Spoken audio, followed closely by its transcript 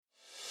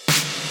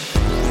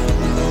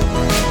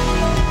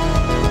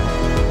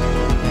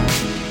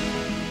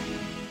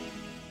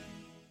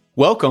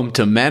Welcome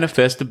to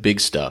Manifest the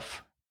Big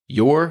Stuff,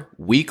 your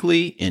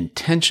weekly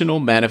intentional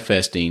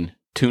manifesting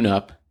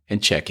tune-up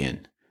and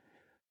check-in,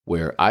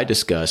 where I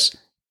discuss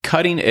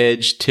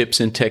cutting-edge tips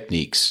and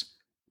techniques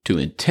to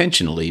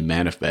intentionally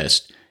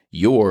manifest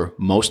your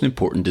most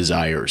important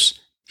desires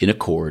in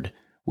accord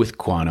with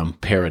quantum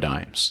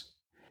paradigms.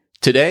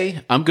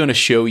 Today, I'm going to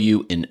show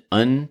you an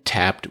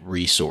untapped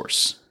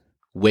resource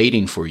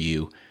waiting for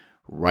you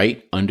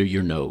right under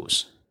your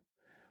nose.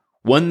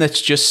 One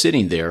that's just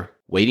sitting there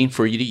waiting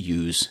for you to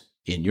use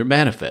in your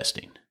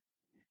manifesting.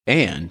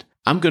 And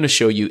I'm going to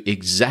show you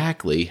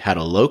exactly how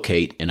to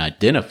locate and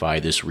identify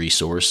this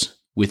resource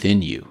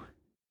within you.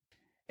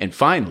 And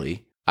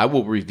finally, I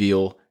will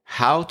reveal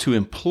how to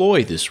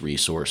employ this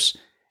resource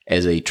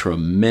as a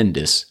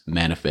tremendous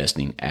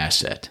manifesting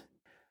asset.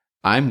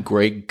 I'm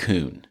Greg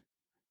Kuhn,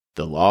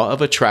 the Law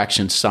of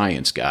Attraction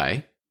science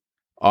guy,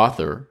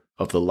 author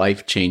of the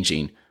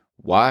life-changing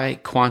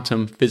Why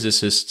Quantum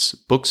Physicists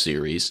book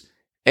series,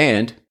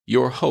 and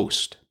your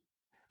host.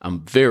 I'm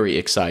very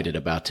excited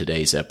about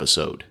today's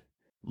episode.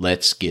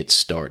 Let's get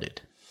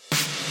started.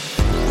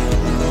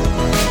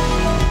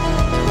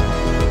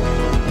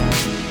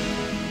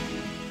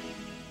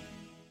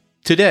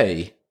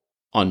 Today,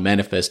 on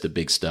Manifest the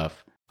Big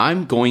Stuff,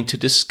 I'm going to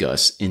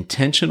discuss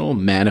intentional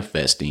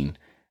manifesting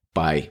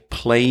by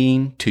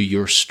playing to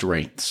your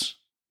strengths.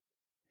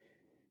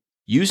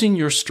 Using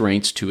your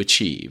strengths to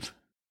achieve,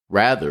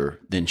 rather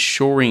than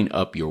shoring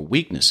up your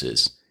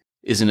weaknesses,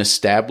 is an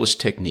established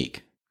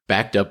technique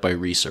backed up by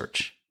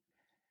research.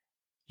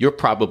 You're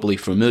probably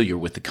familiar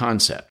with the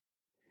concept,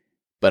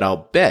 but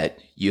I'll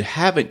bet you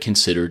haven't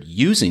considered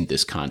using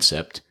this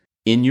concept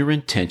in your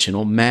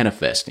intentional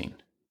manifesting.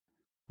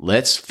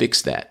 Let's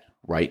fix that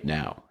right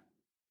now.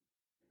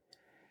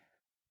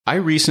 I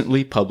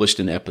recently published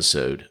an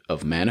episode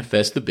of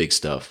Manifest the Big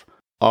Stuff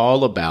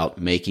all about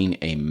making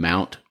a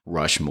Mount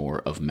Rushmore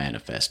of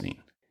manifesting.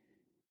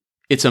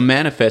 It's a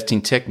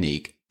manifesting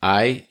technique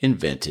I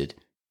invented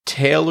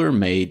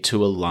tailor-made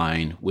to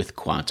align with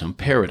quantum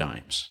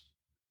paradigms.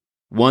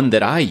 One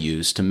that I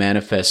use to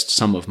manifest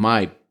some of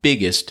my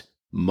biggest,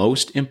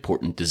 most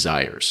important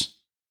desires.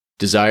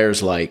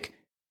 Desires like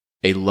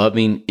a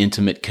loving,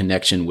 intimate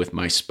connection with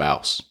my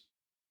spouse,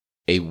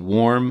 a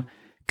warm,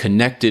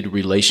 connected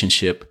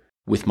relationship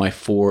with my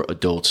 4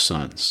 adult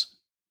sons,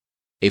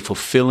 a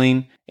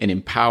fulfilling and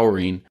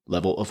empowering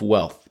level of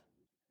wealth,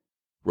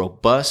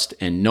 robust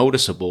and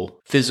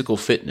noticeable physical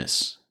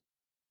fitness,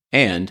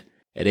 and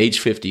at age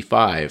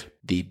 55,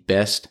 the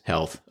best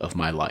health of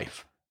my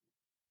life.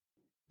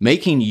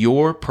 Making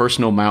your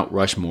personal Mount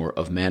Rushmore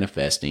of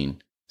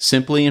manifesting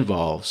simply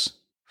involves,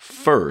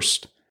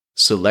 first,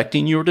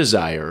 selecting your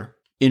desire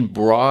in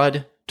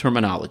broad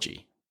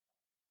terminology.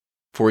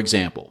 For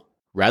example,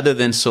 rather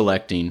than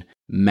selecting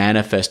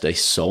manifest a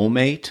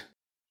soulmate,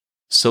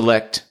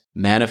 select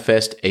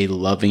manifest a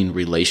loving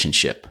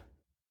relationship.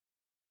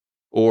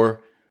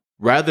 Or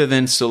rather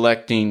than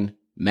selecting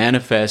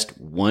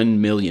manifest $1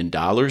 million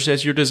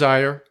as your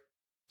desire,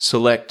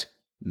 select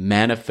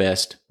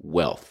manifest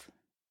wealth.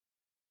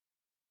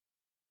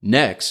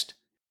 Next,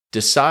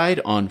 decide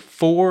on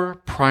 4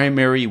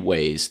 primary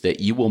ways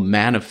that you will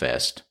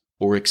manifest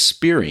or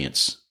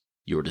experience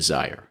your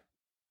desire.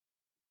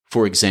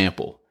 For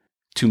example,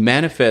 to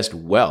manifest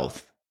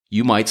wealth,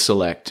 you might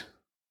select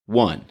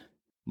 1.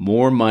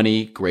 More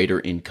money, greater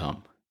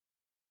income.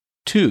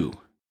 2.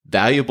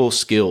 Valuable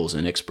skills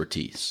and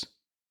expertise.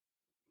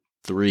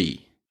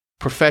 3.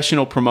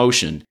 Professional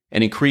promotion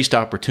and increased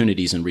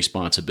opportunities and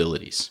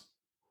responsibilities.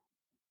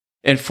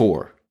 And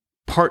 4.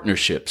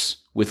 Partnerships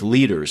with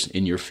leaders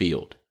in your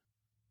field.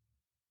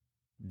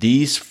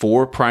 These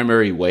 4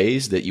 primary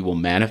ways that you will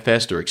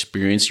manifest or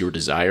experience your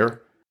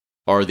desire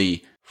are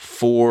the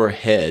 4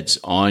 heads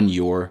on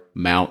your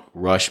Mount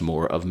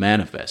Rushmore of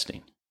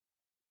manifesting.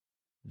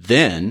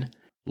 Then,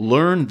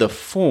 learn the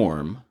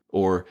form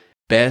or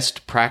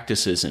best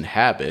practices and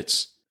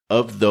habits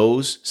of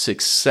those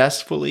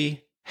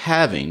successfully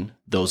having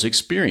those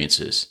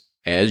experiences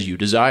as you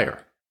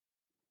desire.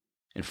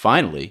 And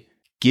finally,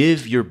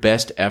 give your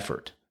best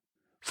effort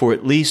for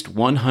at least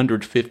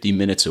 150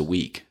 minutes a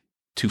week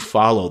to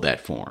follow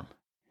that form,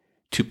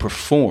 to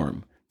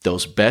perform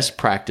those best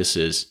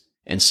practices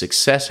and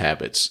success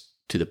habits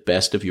to the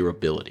best of your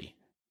ability.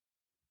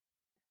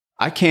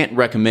 I can't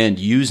recommend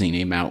using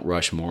a Mount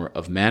Rushmore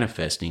of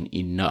manifesting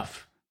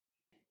enough.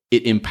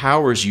 It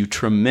empowers you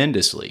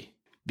tremendously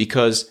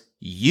because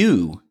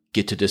you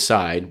get to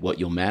decide what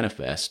you'll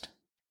manifest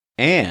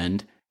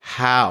and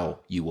how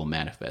you will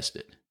manifest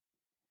it.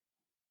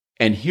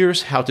 And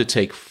here's how to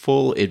take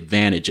full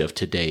advantage of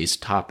today's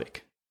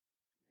topic.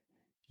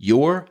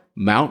 Your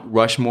Mount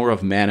Rushmore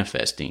of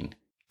manifesting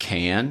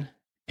can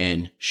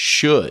and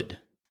should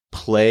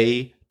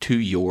play to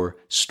your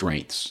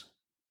strengths.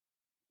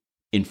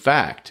 In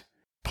fact,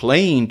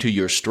 playing to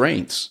your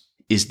strengths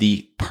is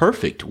the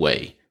perfect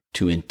way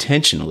to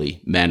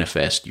intentionally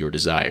manifest your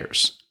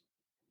desires.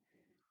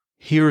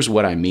 Here's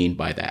what I mean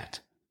by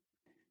that.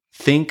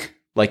 Think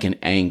like an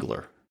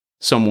angler,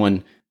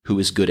 someone who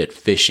is good at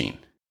fishing,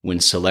 when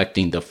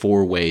selecting the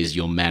 4 ways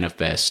you'll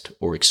manifest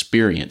or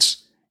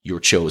experience your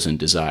chosen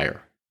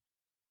desire.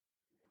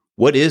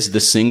 What is the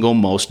single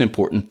most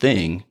important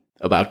thing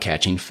about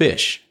catching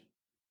fish?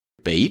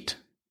 Bait?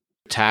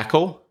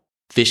 Tackle?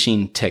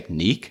 Fishing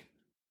technique?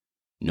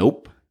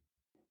 Nope.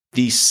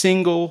 The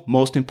single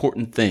most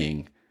important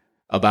thing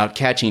about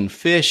catching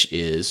fish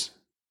is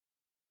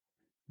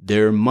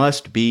there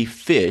must be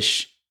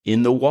fish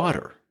in the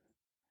water.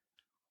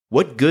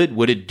 What good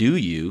would it do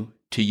you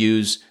to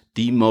use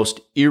the most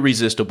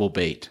irresistible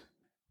bait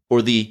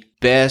or the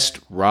best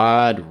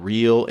rod,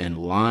 reel, and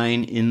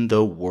line in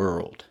the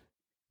world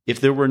if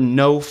there were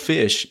no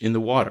fish in the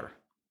water?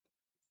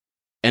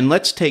 And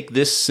let's take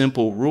this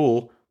simple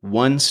rule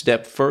one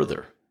step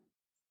further.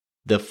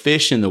 The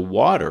fish in the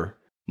water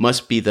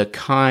must be the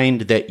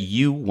kind that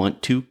you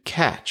want to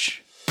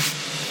catch.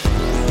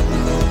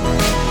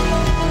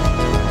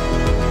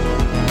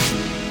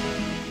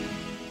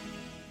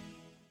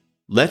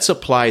 Let's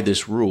apply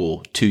this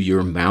rule to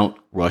your Mount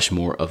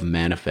Rushmore of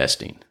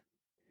manifesting.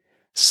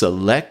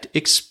 Select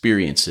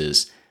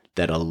experiences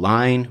that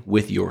align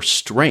with your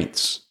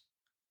strengths,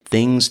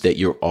 things that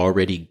you're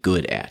already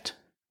good at.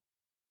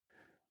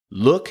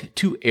 Look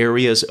to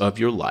areas of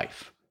your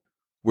life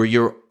where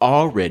you're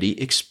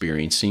already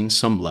experiencing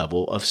some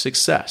level of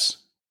success.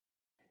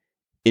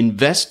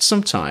 Invest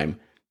some time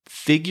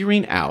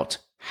figuring out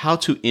how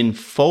to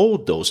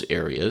enfold those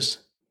areas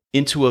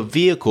into a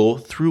vehicle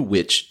through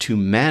which to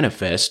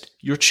manifest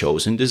your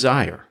chosen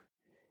desire.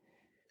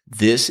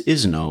 This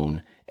is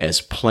known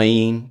as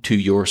playing to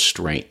your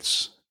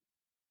strengths.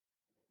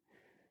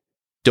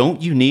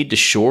 Don't you need to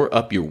shore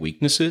up your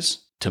weaknesses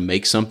to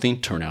make something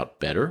turn out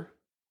better?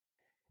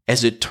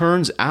 As it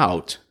turns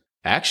out,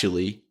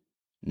 actually,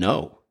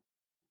 no.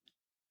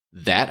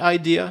 That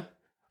idea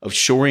of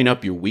shoring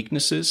up your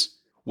weaknesses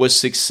was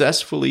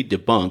successfully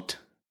debunked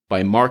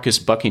by Marcus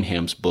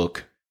Buckingham's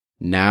book,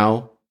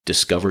 Now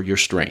Discover Your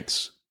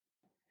Strengths.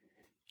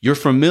 You're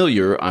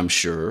familiar, I'm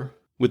sure,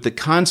 with the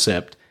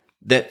concept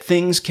that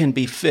things can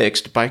be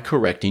fixed by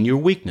correcting your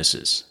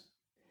weaknesses.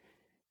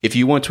 If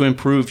you want to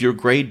improve your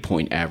grade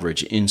point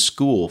average in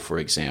school, for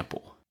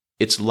example,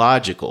 it's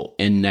logical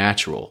and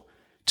natural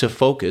to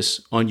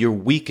focus on your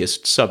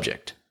weakest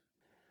subject.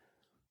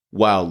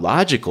 While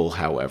logical,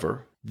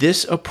 however,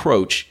 this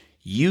approach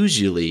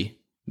usually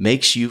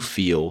makes you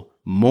feel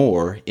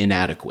more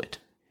inadequate.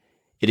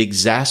 It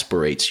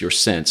exasperates your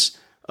sense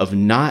of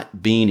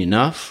not being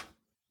enough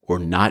or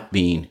not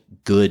being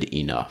good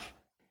enough.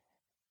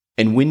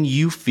 And when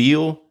you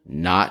feel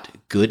not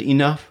good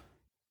enough,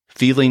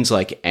 feelings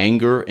like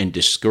anger and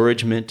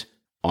discouragement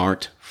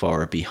aren't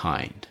far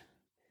behind.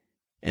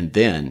 And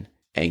then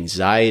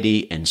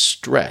anxiety and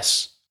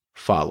stress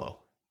follow.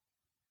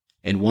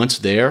 And once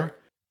there,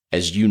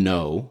 as you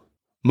know,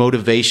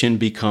 motivation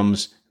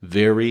becomes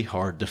very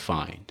hard to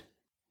find.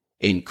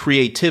 And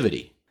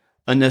creativity,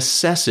 a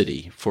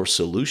necessity for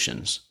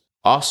solutions,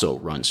 also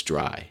runs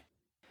dry.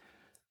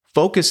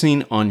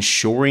 Focusing on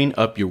shoring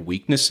up your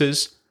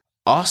weaknesses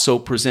also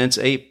presents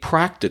a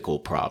practical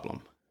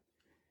problem.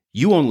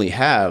 You only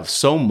have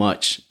so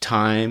much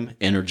time,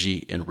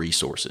 energy, and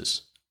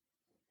resources.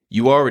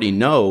 You already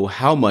know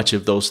how much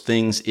of those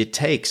things it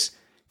takes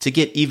to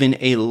get even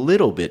a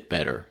little bit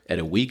better at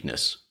a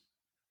weakness.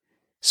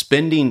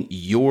 Spending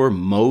your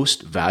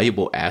most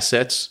valuable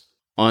assets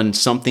on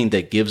something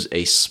that gives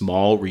a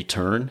small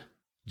return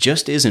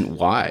just isn't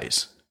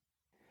wise.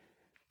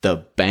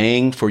 The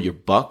bang for your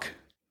buck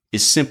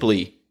is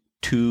simply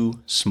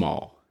too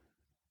small.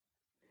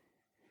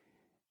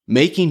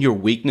 Making your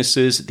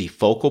weaknesses the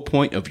focal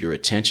point of your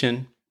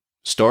attention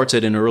starts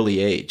at an early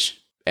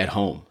age, at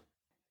home,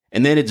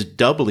 and then it's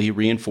doubly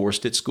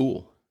reinforced at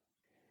school.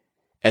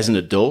 As an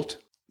adult,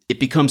 it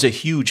becomes a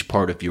huge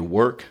part of your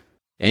work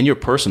and your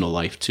personal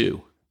life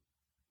too.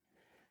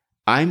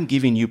 I'm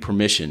giving you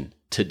permission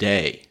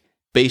today,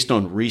 based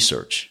on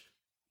research,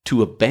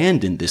 to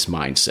abandon this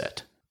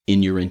mindset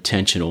in your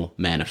intentional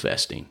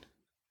manifesting.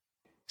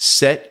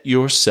 Set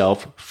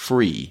yourself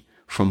free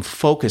from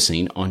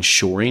focusing on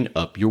shoring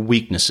up your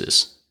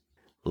weaknesses.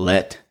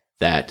 Let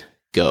that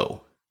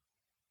go.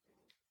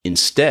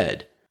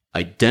 Instead,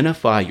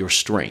 identify your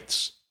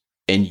strengths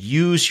and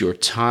use your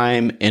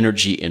time,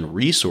 energy, and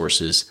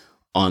resources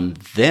on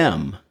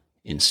them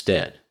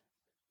instead.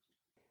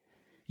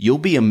 You'll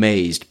be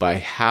amazed by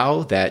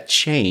how that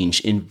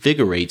change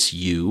invigorates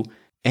you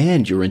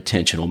and your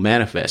intentional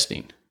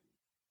manifesting.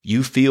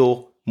 You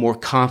feel more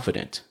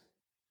confident,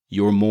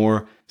 you're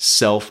more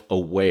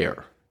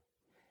self-aware,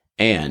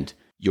 and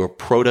your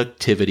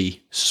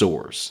productivity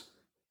soars.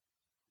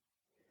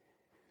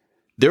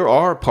 There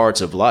are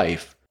parts of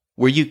life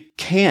where you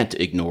can't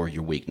ignore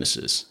your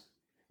weaknesses,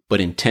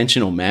 but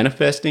intentional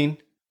manifesting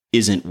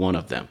isn't one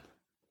of them.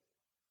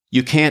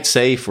 You can't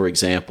say, for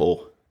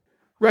example,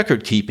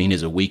 record keeping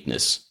is a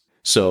weakness,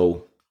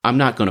 so I'm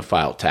not going to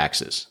file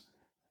taxes.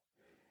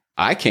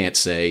 I can't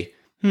say,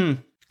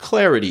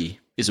 clarity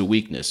is a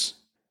weakness,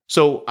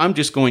 so I'm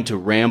just going to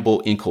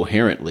ramble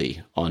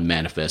incoherently on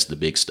manifest the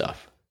big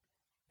stuff.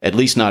 At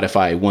least not if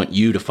I want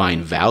you to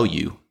find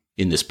value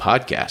in this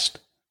podcast.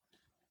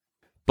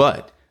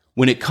 But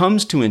when it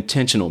comes to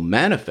intentional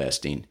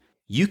manifesting,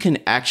 you can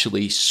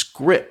actually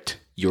script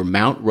your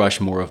Mount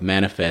Rushmore of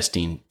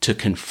manifesting to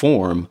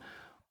conform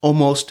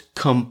almost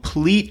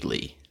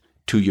completely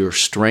to your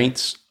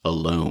strengths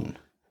alone.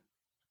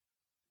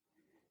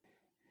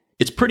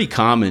 It's pretty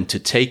common to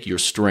take your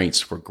strengths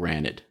for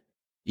granted,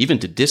 even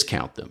to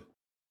discount them,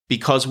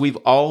 because we've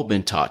all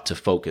been taught to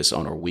focus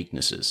on our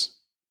weaknesses.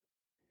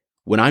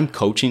 When I'm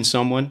coaching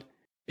someone,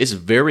 it's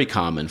very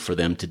common for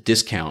them to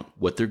discount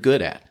what they're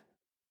good at.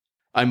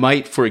 I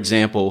might, for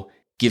example,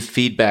 give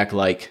feedback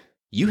like,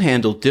 "You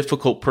handle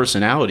difficult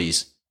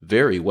personalities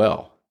very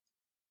well."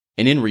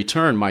 And in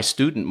return, my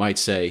student might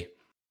say,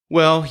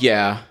 "Well,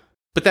 yeah,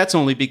 but that's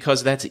only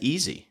because that's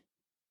easy."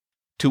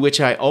 To which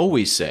I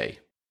always say,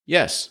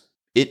 yes,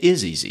 it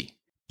is easy.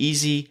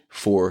 Easy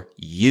for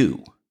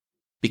you,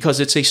 because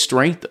it's a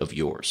strength of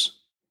yours,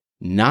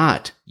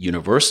 not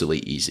universally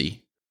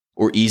easy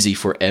or easy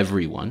for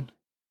everyone.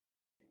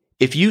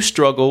 If you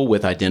struggle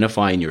with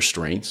identifying your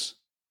strengths,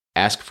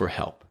 ask for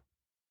help.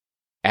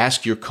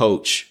 Ask your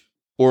coach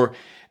or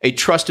a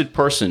trusted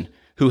person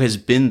who has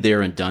been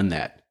there and done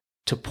that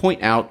to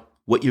point out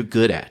what you're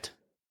good at.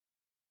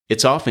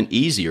 It's often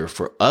easier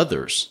for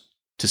others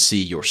to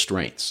see your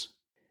strengths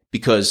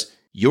because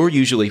you're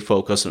usually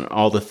focused on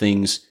all the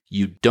things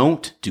you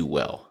don't do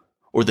well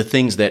or the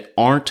things that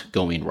aren't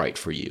going right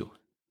for you.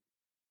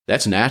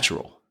 That's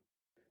natural.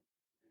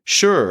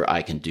 Sure,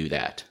 I can do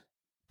that,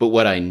 but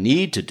what I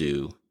need to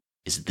do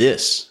is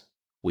this,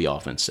 we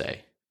often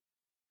say.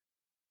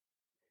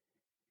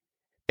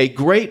 A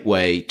great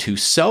way to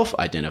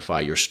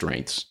self-identify your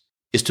strengths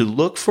is to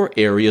look for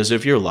areas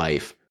of your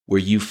life where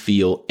you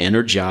feel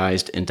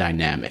energized and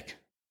dynamic.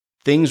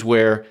 Things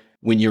where,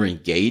 when you're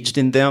engaged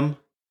in them,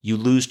 you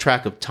lose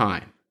track of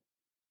time.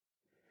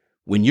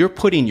 When you're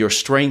putting your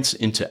strengths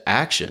into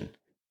action,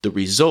 the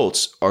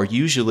results are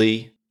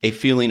usually a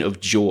feeling of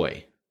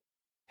joy,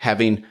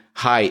 having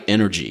high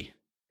energy,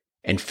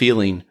 and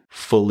feeling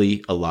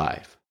fully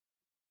alive.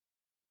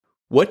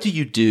 What do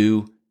you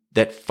do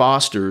that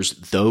fosters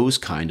those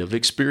kind of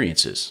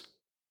experiences?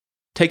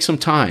 Take some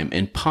time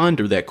and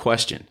ponder that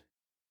question.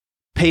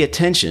 Pay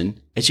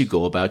attention as you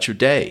go about your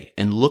day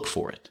and look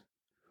for it.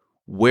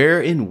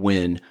 Where and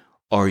when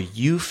are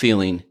you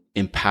feeling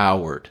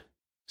empowered,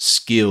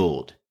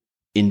 skilled,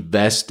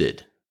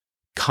 invested,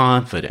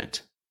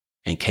 confident,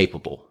 and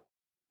capable?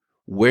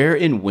 Where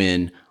and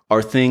when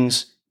are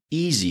things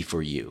easy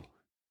for you?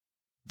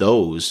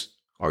 Those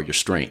are your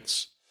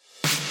strengths.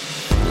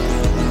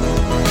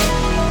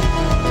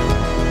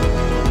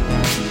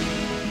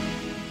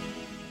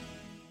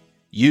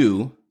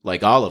 You,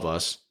 like all of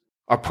us,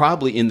 are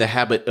probably in the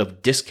habit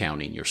of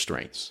discounting your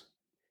strengths.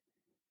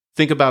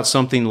 Think about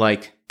something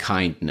like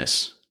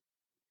kindness.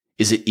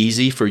 Is it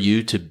easy for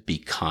you to be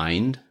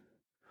kind?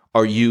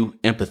 Are you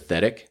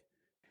empathetic?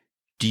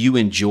 Do you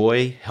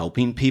enjoy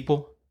helping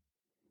people?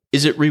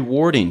 Is it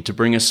rewarding to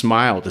bring a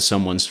smile to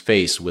someone's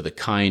face with a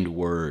kind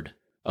word,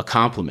 a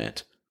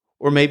compliment,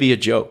 or maybe a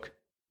joke,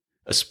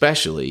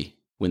 especially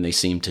when they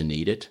seem to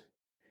need it?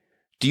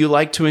 Do you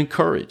like to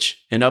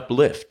encourage and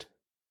uplift?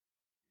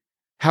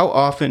 How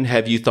often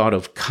have you thought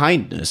of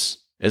kindness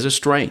as a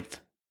strength?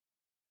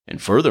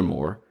 And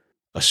furthermore,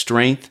 a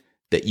strength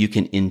that you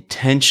can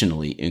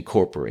intentionally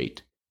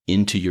incorporate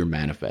into your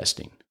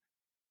manifesting.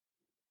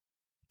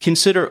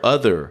 Consider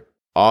other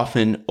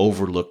often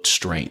overlooked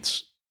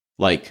strengths,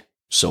 like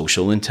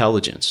social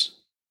intelligence.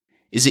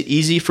 Is it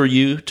easy for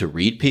you to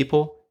read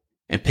people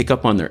and pick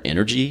up on their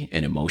energy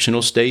and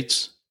emotional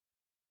states?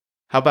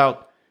 How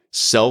about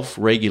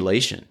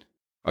self-regulation?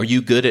 Are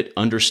you good at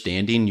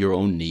understanding your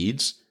own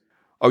needs?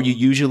 Are you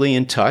usually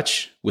in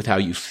touch with how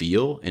you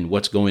feel and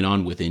what's going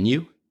on within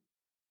you?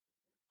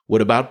 What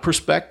about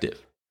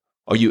perspective?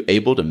 Are you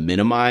able to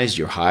minimize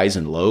your highs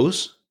and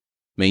lows,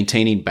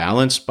 maintaining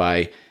balance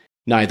by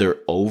neither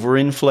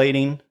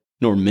overinflating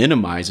nor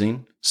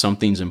minimizing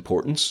something's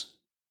importance?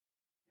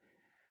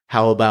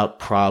 How about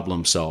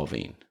problem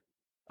solving,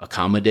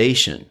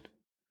 accommodation,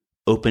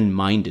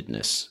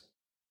 open-mindedness,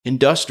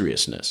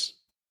 industriousness,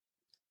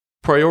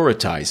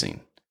 prioritizing,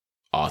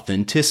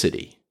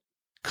 authenticity,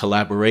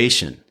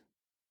 collaboration,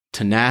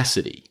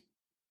 tenacity,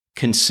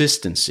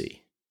 consistency?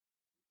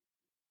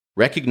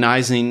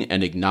 Recognizing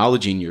and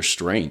acknowledging your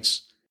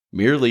strengths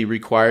merely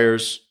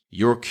requires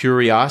your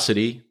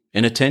curiosity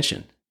and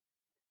attention,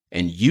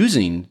 and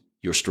using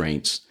your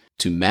strengths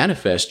to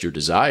manifest your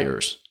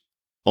desires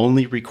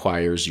only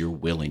requires your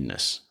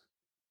willingness.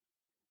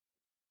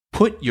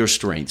 Put your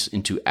strengths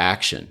into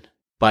action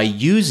by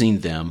using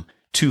them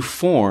to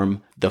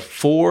form the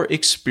 4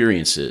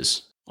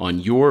 experiences on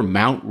your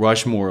Mount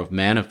Rushmore of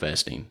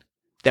manifesting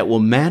that will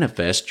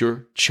manifest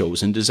your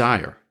chosen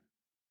desire.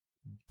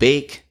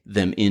 Bake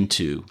them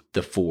into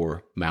the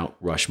 4 Mount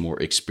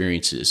Rushmore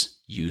experiences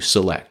you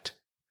select.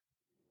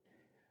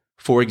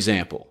 For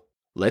example,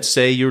 let's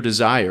say your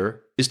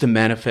desire is to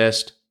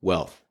manifest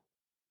wealth,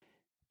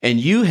 and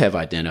you have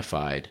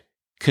identified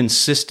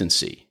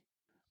consistency,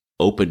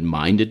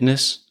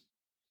 open-mindedness,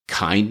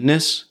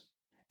 kindness,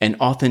 and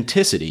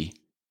authenticity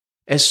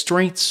as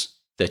strengths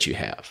that you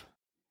have.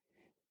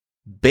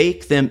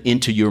 Bake them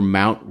into your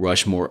Mount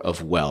Rushmore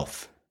of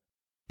wealth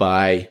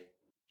by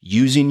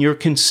using your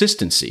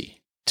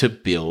consistency to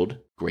build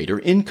greater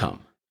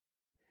income,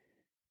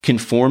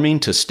 conforming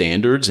to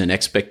standards and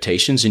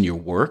expectations in your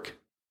work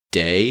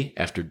day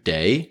after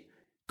day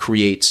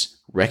creates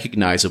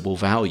recognizable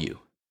value.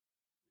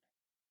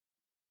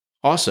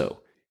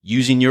 Also,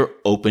 using your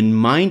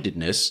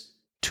open-mindedness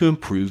to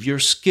improve your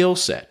skill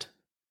set.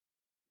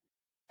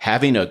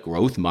 Having a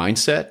growth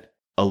mindset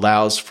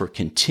allows for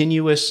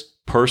continuous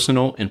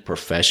personal and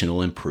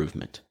professional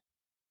improvement.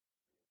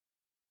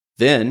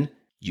 Then,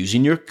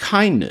 using your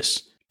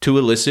kindness to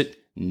elicit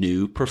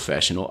new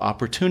professional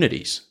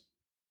opportunities.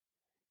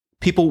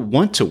 People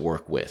want to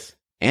work with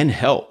and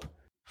help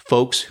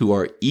folks who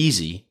are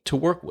easy to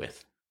work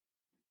with.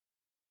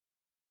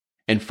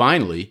 And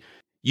finally,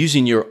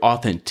 using your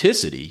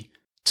authenticity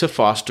to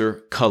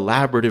foster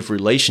collaborative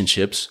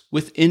relationships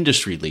with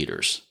industry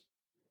leaders.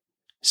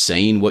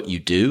 Saying what you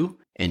do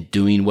and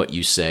doing what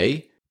you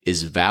say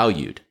is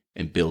valued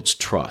and builds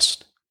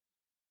trust.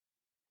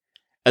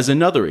 As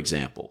another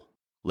example,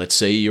 let's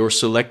say your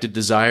selected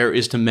desire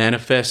is to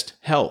manifest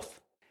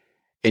health,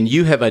 and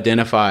you have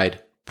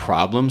identified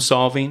problem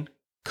solving,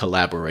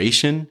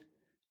 collaboration,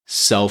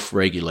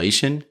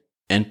 self-regulation,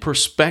 and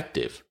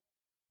perspective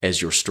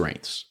as your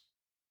strengths.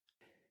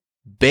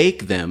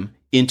 Bake them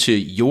into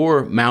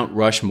your Mount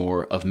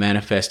Rushmore of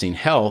manifesting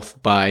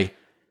health by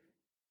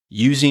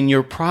using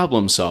your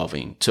problem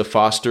solving to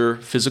foster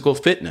physical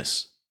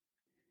fitness,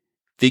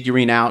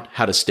 figuring out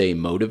how to stay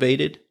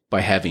motivated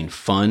by having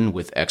fun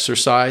with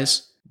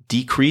exercise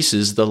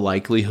decreases the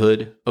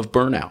likelihood of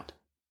burnout.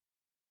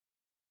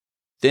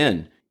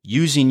 Then,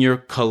 using your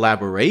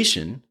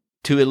collaboration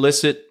to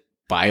elicit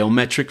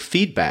biometric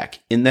feedback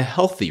in the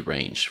healthy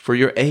range for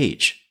your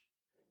age.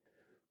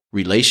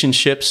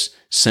 Relationships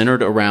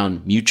centered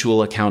around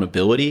mutual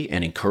accountability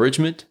and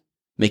encouragement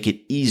make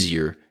it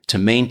easier to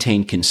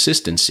maintain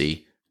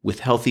consistency with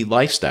healthy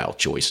lifestyle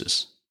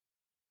choices.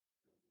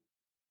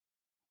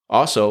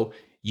 Also,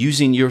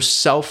 using your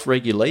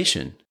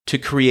self-regulation to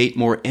create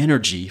more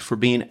energy for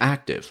being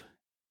active.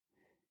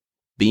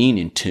 Being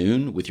in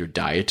tune with your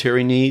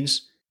dietary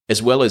needs,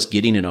 as well as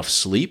getting enough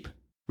sleep,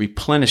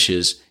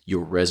 replenishes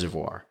your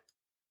reservoir.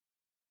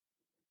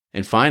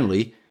 And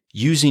finally,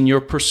 using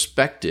your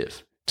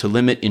perspective to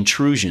limit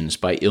intrusions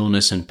by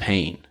illness and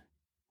pain.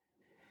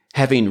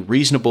 Having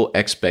reasonable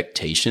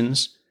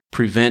expectations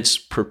prevents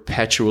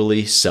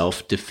perpetually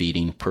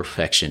self-defeating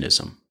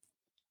perfectionism.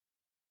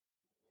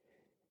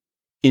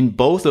 In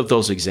both of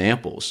those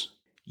examples,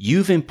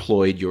 you've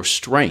employed your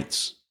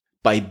strengths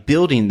by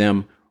building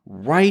them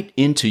right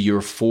into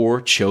your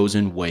 4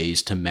 chosen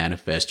ways to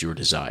manifest your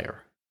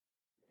desire.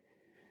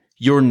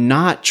 You're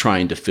not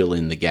trying to fill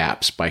in the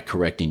gaps by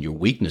correcting your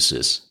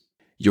weaknesses.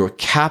 You're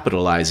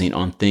capitalizing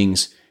on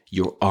things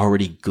you're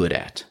already good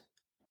at.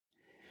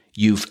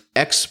 You've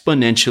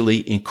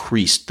exponentially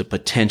increased the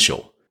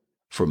potential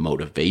for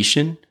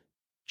motivation,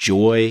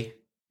 joy,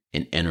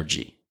 and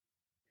energy.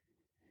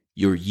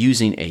 You're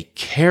using a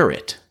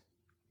carrot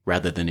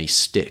rather than a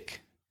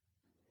stick.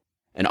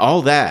 And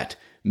all that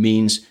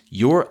means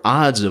your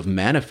odds of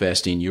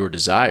manifesting your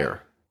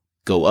desire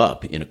go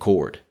up in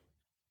accord,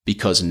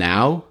 because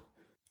now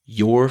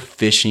you're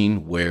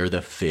fishing where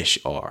the fish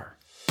are.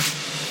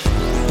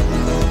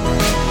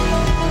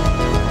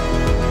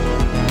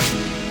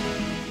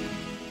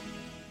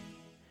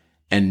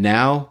 And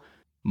now,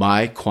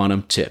 my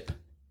quantum tip.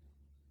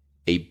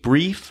 A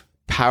brief,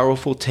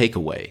 powerful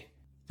takeaway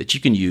that you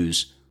can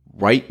use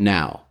right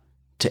now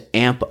to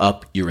amp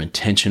up your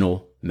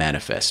intentional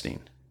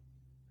manifesting.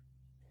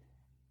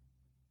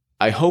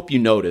 I hope you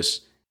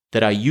notice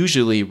that I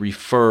usually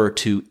refer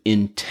to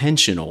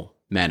intentional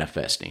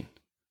manifesting.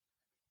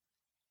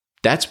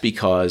 That's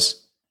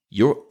because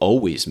you're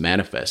always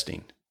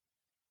manifesting.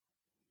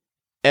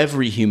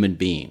 Every human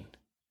being,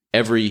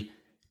 every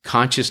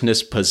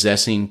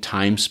consciousness-possessing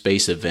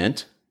time-space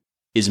event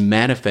is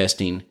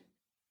manifesting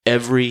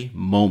every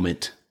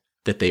moment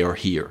that they are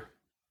here.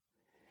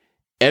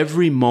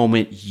 Every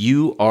moment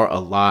you are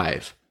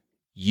alive,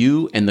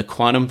 you and the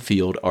quantum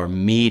field are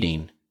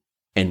meeting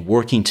and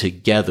working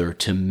together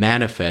to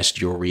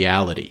manifest your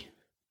reality.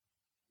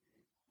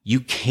 You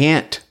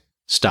can't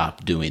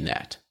stop doing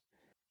that.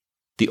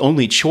 The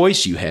only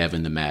choice you have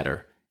in the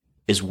matter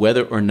is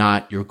whether or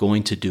not you're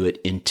going to do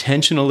it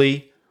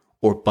intentionally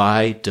or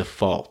by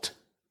default.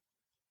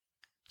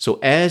 So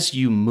as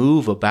you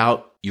move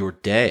about your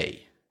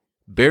day,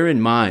 bear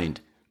in mind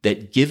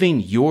that giving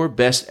your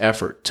best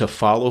effort to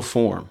follow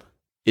form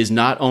is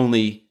not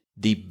only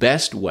the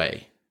best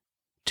way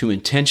to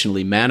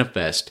intentionally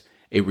manifest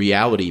a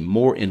reality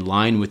more in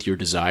line with your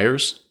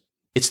desires,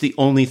 it's the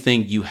only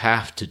thing you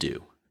have to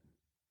do.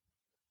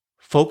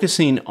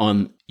 Focusing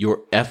on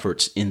your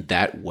efforts in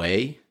that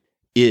way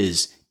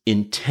is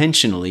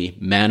intentionally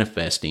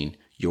manifesting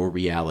your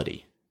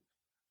reality.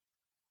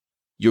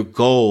 Your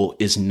goal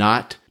is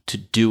not to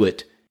do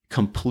it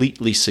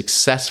completely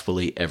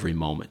successfully every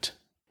moment.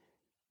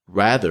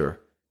 Rather,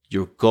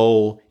 Your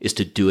goal is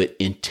to do it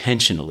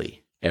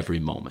intentionally every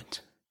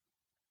moment.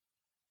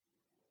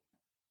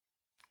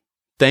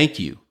 Thank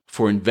you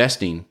for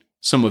investing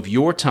some of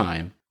your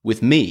time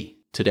with me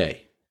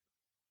today.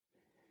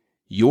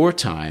 Your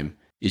time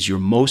is your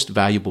most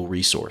valuable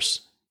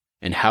resource,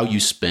 and how you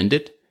spend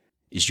it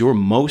is your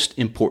most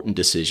important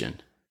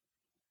decision.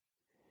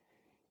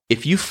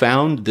 If you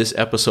found this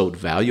episode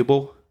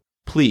valuable,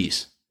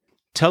 please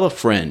tell a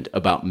friend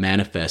about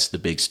Manifest the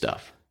Big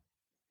Stuff.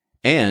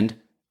 And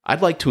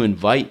I'd like to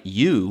invite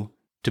you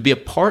to be a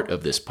part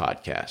of this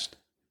podcast.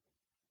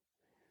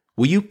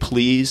 Will you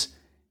please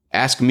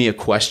ask me a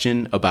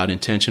question about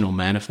intentional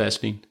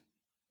manifesting?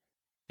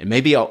 And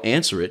maybe I'll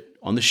answer it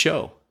on the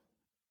show.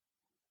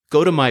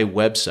 Go to my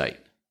website,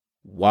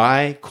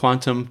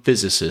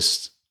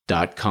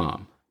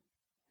 whyquantumphysicists.com.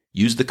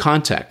 Use the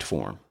contact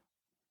form,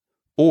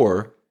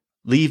 or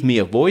leave me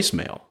a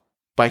voicemail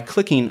by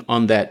clicking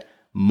on that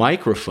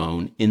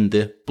microphone in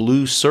the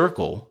blue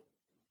circle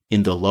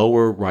in the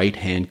lower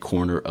right-hand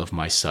corner of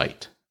my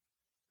site.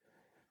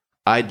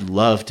 I'd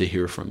love to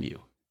hear from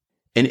you,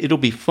 and it'll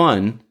be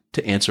fun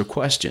to answer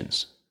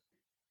questions.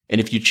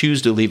 And if you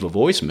choose to leave a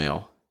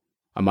voicemail,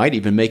 I might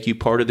even make you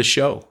part of the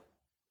show.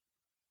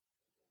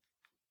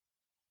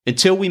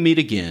 Until we meet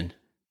again,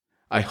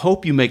 I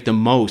hope you make the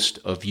most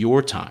of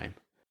your time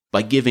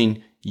by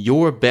giving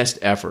your best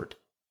effort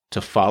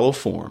to follow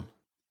form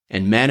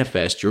and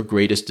manifest your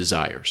greatest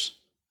desires.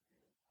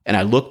 And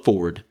I look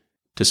forward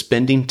to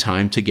spending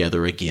time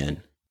together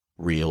again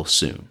real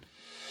soon.